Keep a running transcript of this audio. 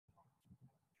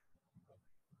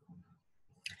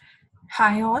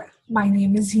Hi all, my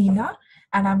name is Hina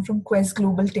and I'm from Quest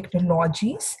Global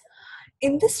Technologies.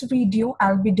 In this video,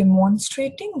 I'll be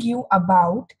demonstrating you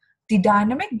about the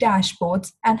dynamic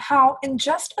dashboards and how in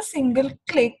just a single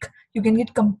click, you can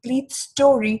get complete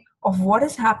story of what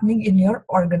is happening in your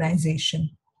organization.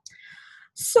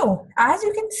 So as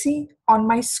you can see on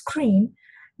my screen,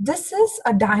 this is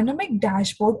a dynamic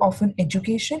dashboard of an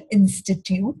education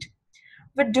institute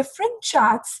with different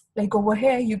charts. Like over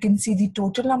here, you can see the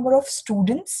total number of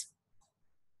students,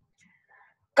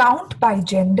 count by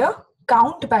gender,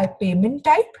 count by payment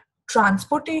type,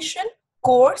 transportation,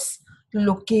 course,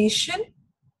 location,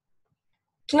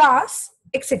 class,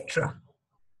 etc.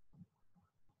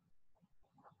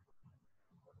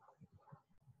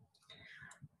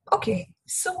 Okay,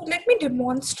 so let me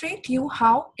demonstrate you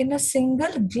how in a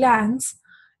single glance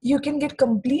you can get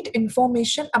complete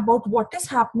information about what is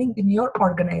happening in your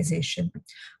organization.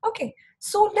 Okay,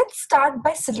 so let's start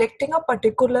by selecting a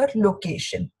particular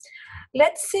location.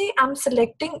 Let's say I'm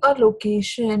selecting a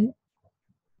location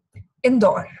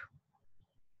Indore.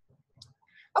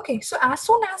 Okay, so as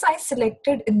soon as I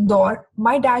selected Indore,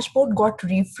 my dashboard got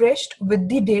refreshed with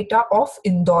the data of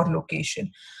Indore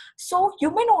location. So you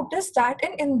may notice that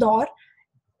in Indore,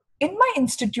 in my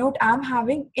institute, I'm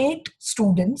having 8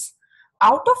 students,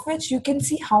 out of which you can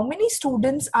see how many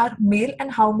students are male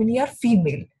and how many are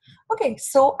female. Okay,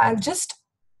 so I'll just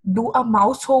do a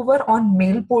mouse hover on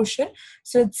male portion.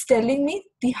 So it's telling me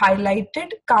the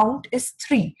highlighted count is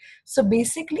 3. So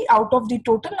basically out of the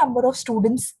total number of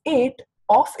students, 8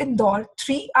 of Indore,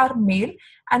 3 are male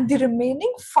and the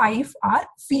remaining 5 are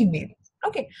female.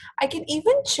 Okay, I can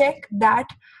even check that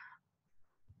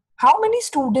how many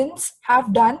students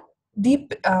have done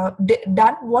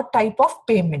done what type of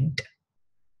payment.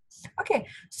 Okay,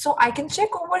 so I can check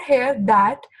over here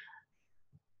that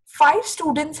 5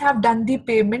 students have done the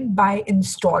payment by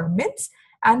installments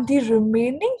and the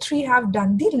remaining 3 have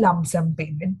done the lump sum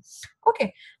payment.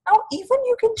 Okay, now even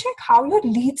you can check how your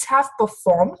leads have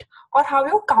performed or how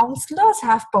your counselors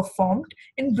have performed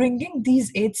in bringing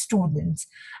these 8 students.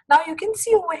 Now you can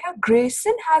see over here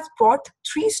Grayson has brought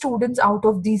 3 students out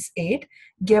of these 8,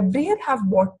 Gabriel have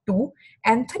bought 2,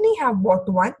 Anthony have bought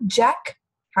 1, Jack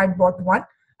had bought 1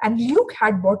 and Luke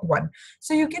had bought 1.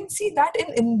 So you can see that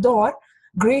in Indore,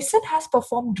 Grayson has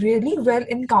performed really well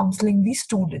in counseling these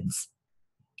students.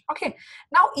 Okay,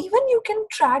 now even you can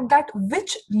track that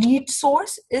which lead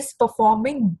source is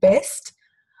performing best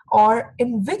or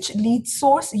in which lead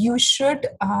source you should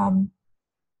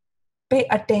pay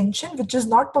attention, which is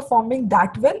not performing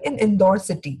that well in Indore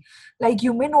city. Like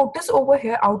you may notice over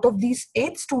here, out of these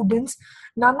 8 students,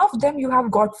 none of them you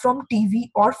have got from TV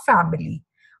or family.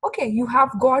 Okay, you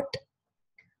have got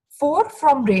 4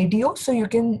 from radio. So you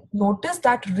can notice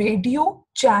that radio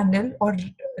channel or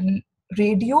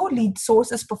radio lead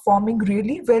source is performing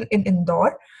really well in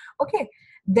Indore. Okay,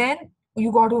 then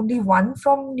you got only 1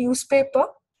 from newspaper.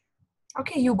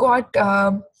 Okay, you got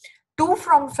 2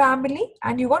 from family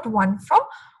and you got 1 from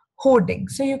hoarding.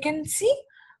 So you can see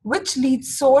which lead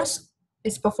source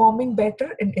is performing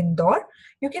better in Indore.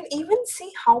 You can even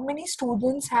see how many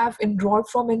students have enrolled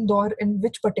from Indore in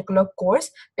which particular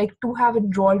course. Like 2 have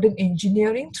enrolled in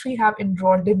engineering, 3 have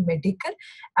enrolled in medical,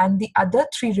 and the other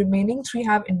 3 remaining 3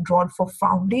 have enrolled for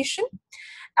foundation.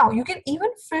 Now you can even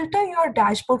filter your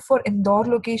dashboard for Indore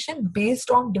location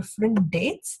based on different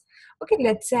dates. Okay,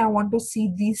 let's say I want to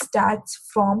see these stats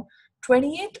from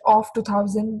 28th of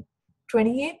 2000,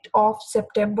 28th of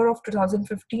September of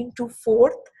 2015 to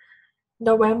 4th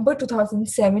November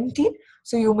 2017.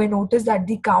 So you may notice that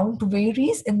the count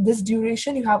varies. In this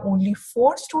duration, you have only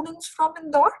 4 students from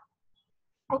Indore.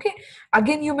 Okay,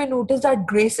 again, you may notice that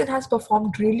Grayson has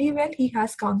performed really well. He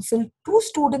has counseled 2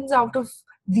 students out of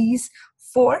these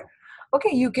 4.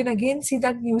 Okay, you can again see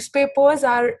that newspapers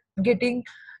are getting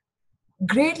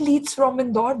great leads from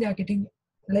Indore. They are getting,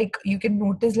 like you can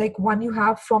notice, like 1 you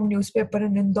have from newspaper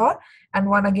in Indore and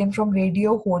 1 again from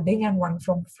radio hoarding and 1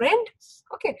 from friend.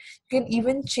 Okay, you can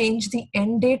even change the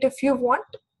end date if you want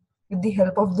with the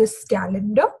help of this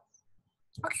calendar.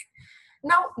 Okay,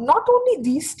 now not only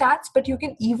these stats, but you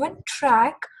can even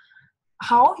track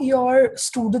how your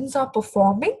students are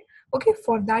performing. Okay,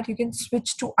 for that you can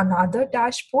switch to another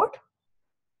dashboard.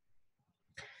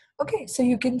 Okay, so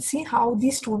you can see how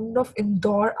the students of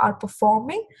Indore are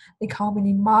performing, like how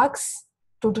many marks,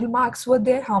 total marks were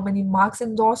there, how many marks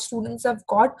Indore students have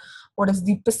got, what is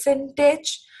the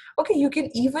percentage. Okay, you can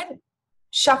even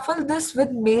shuffle this with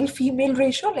male-female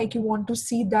ratio, like you want to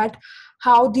see that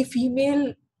how the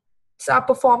females are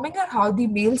performing or how the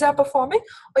males are performing,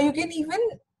 or you can even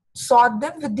sort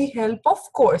them with the help of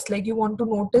course. Like you want to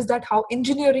notice that how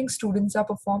engineering students are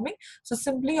performing, so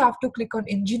simply you have to click on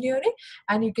engineering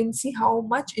and you can see how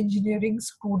much engineering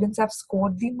students have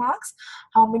scored the marks,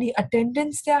 how many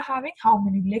attendance they are having, how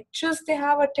many lectures they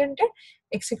have attended,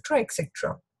 etc,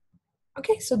 etc.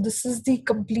 Okay, so this is the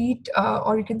complete,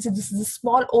 or you can say this is a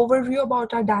small overview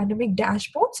about our dynamic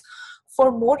dashboards.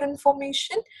 For more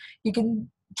information, you can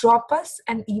drop us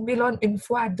an email on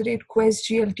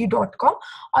info@questglt.com,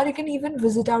 or you can even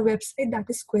visit our website, that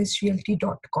is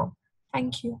questglt.com.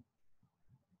 Thank you.